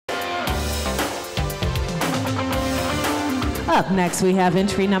Up next, we have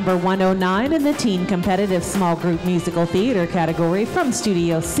entry number 109 in the Teen Competitive Small Group Musical Theater category from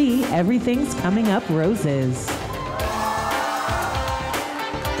Studio C, Everything's Coming Up Roses.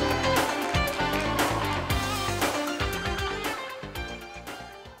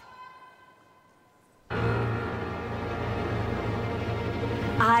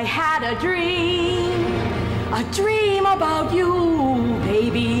 I had a dream about you,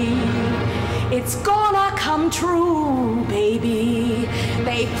 baby. It's gonna come true, baby.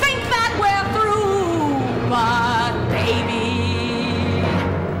 They think that we're through, but baby,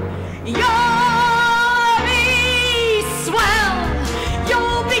 you'll be swell,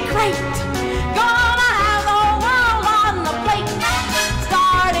 you'll be great. Gonna have the world on the plate.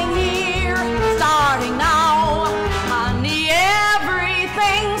 Starting here, starting now, honey,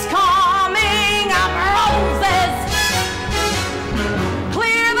 everything's coming up roses.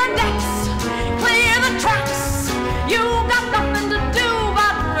 Clear the decks, clear the tracks. You got nothing to do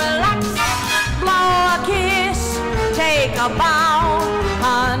but relax. Blow a kiss, take a bow,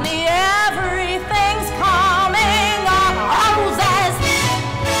 honey, everything's coming up roses.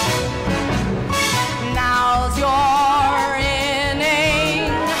 Now's your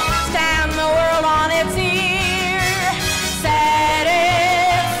inning, stand the world on its ear. Set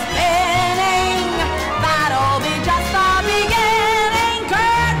it spinning, that'll be just the beginning.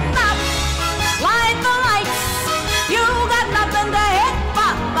 Curtain up, light the lights. You got nothing to hit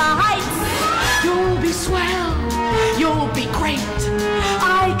but the heights. You'll be swell, you'll be great.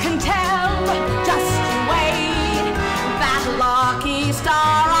 I can tell, just you wait. That lucky star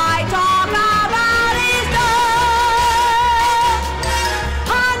I talk about is done.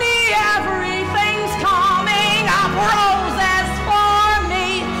 Honey, everything's coming up roses for me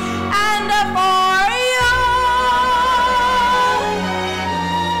and for you.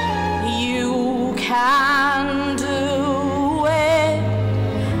 You can do it.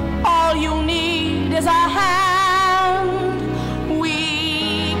 All you need is a hand.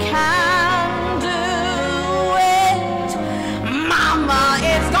 We can do it. Mama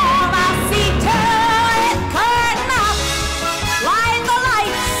is gonna see to it. Curtain up, light the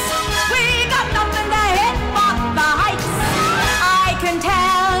lights. We got nothing to hit but the heights. I can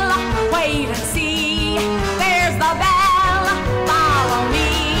tell, wait and see. There's the bell, follow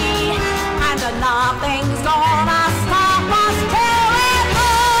me, and nothing's gonna stop us till we're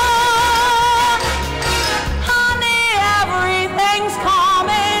home. Honey, everything's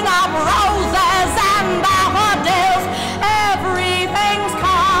coming up roses and daffodils. Everything's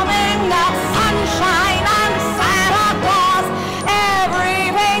coming up sunshine and Santa Claus.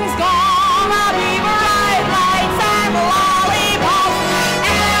 Everything's gonna be bright lights and lollipops.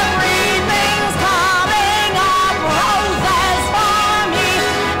 Everything's coming up roses for me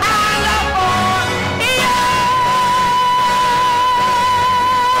and for you.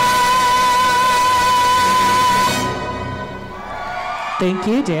 Thank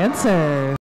you, dancer.